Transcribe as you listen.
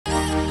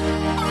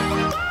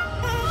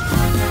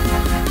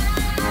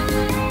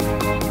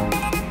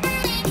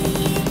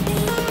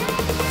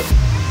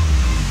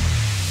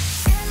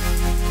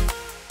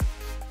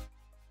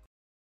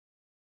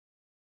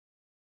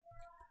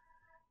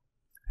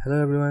Hello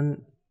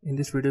everyone, in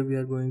this video we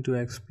are going to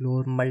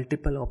explore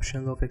multiple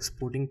options of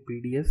exporting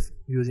PDF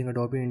using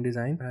Adobe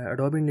InDesign.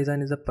 Adobe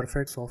InDesign is a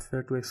perfect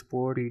software to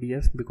export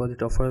PDF because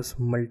it offers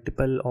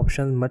multiple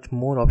options, much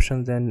more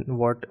options than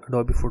what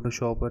Adobe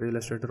Photoshop or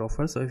Illustrator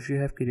offers. So if you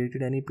have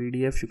created any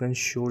PDF, you can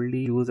surely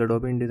use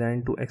Adobe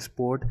InDesign to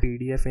export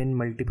PDF in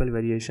multiple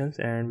variations,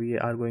 and we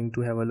are going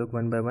to have a look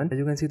one by one. As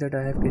you can see that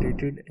I have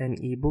created an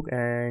ebook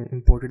and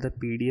imported the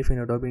PDF in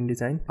Adobe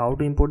InDesign. How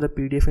to import the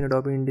PDF in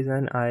Adobe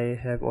InDesign I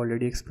have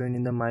already explained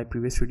in my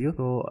previous video.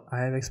 So I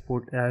have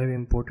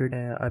imported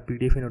a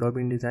PDF in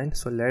Adobe InDesign.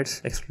 So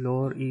let's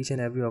explore each and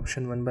every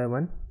option one by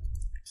one.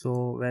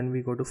 So when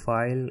we go to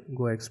file,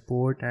 go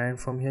export, and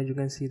from here you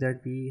can see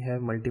that we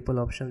have multiple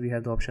options. We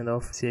have the option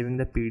of saving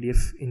the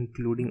PDF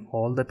including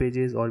all the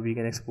pages, or we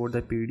can export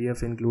the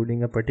PDF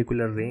including a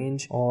particular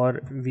range, or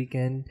we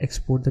can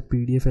export the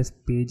PDF as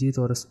pages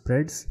or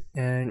spreads,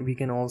 and we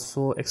can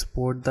also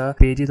export the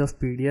pages of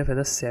PDF as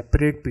a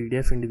separate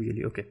PDF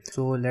individually. Okay,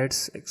 so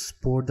let's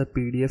export the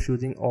PDF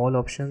using all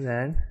options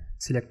and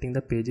selecting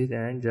the pages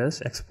and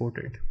just export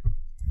it.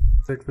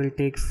 So it will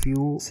take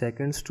few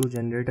seconds to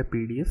generate a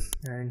PDF,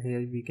 and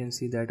here we can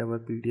see that our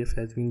PDF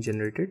has been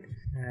generated,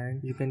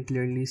 and you can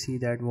clearly see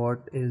that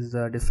what is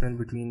the difference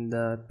between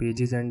the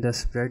pages and the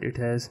spread. It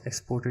has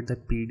exported the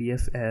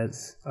PDF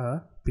as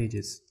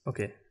pages.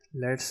 Okay,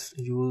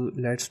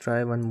 let's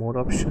try one more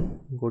option.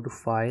 Go to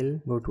file,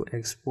 go to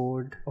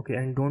export. Okay,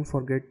 and don't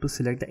forget to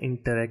select the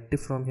interactive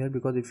from here,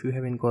 because if you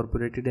have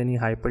incorporated any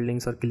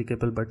hyperlinks or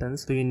clickable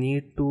buttons, so you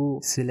need to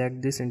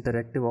select this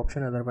interactive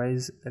option,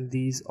 otherwise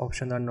these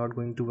options are not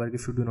going to work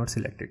if you do not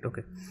select it.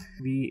 Okay,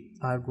 we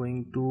are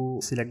going to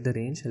select the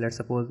range. Let's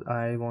suppose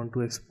I want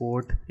to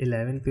export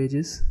 11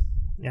 pages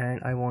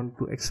and I want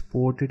to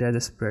export it as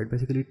a spread.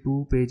 Basically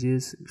 2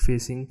 pages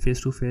facing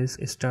face to face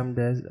is termed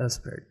as a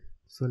spread.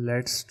 So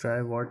let's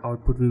try what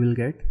output we will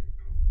get.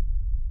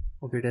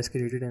 Okay, it has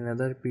created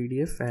another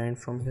PDF, and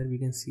from here we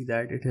can see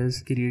that it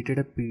has created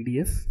a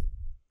PDF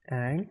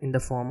and in the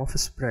form of a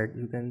spread.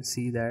 You can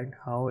see that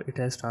how it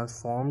has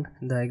transformed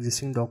the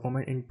existing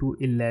document into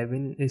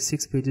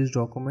 6 pages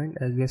document,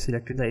 as we have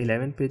selected the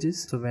 11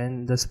 pages. So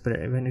when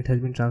it has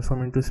been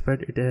transformed into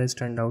spread, it has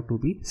turned out to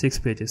be 6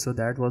 pages. So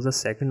that was the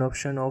second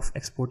option of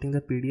exporting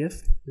the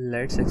PDF.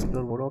 Let's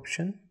explore more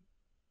option.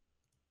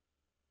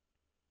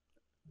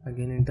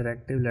 Again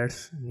interactive,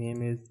 let's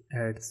name it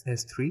as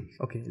S3.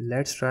 Okay,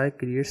 let's try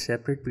create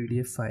separate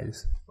PDF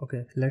files.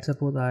 Okay, let's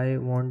suppose I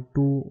want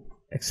to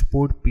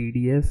export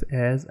PDF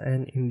as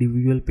an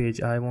individual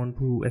page. I want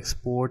to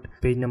export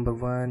page number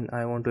 1,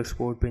 I want to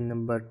export page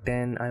number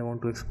 10, I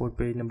want to export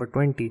page number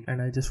 20,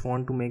 and I just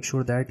want to make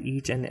sure that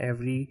each and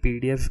every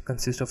PDF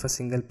consists of a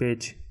single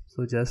page.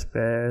 So just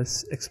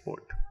press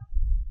export.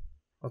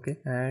 Okay,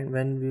 and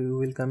when we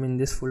will come in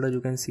this folder,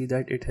 you can see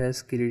that it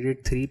has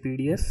created 3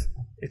 PDF.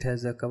 It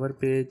has a cover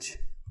page,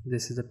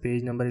 this is the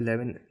page number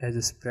 11 as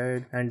a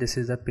spread, and this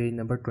is the page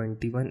number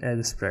 21 as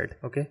a spread.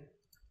 Okay,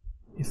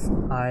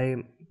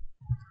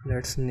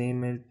 let's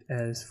name it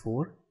as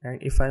 4,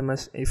 and if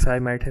I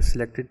might have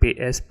selected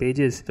as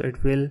pages, so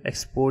it will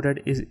export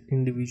it as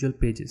individual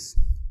pages.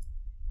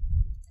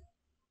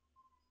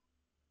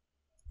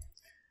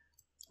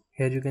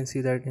 Here you can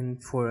see that in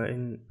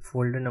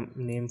folder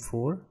name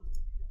 4,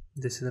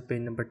 this is the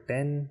page number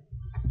 10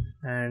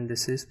 and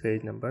this is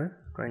page number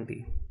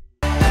 20.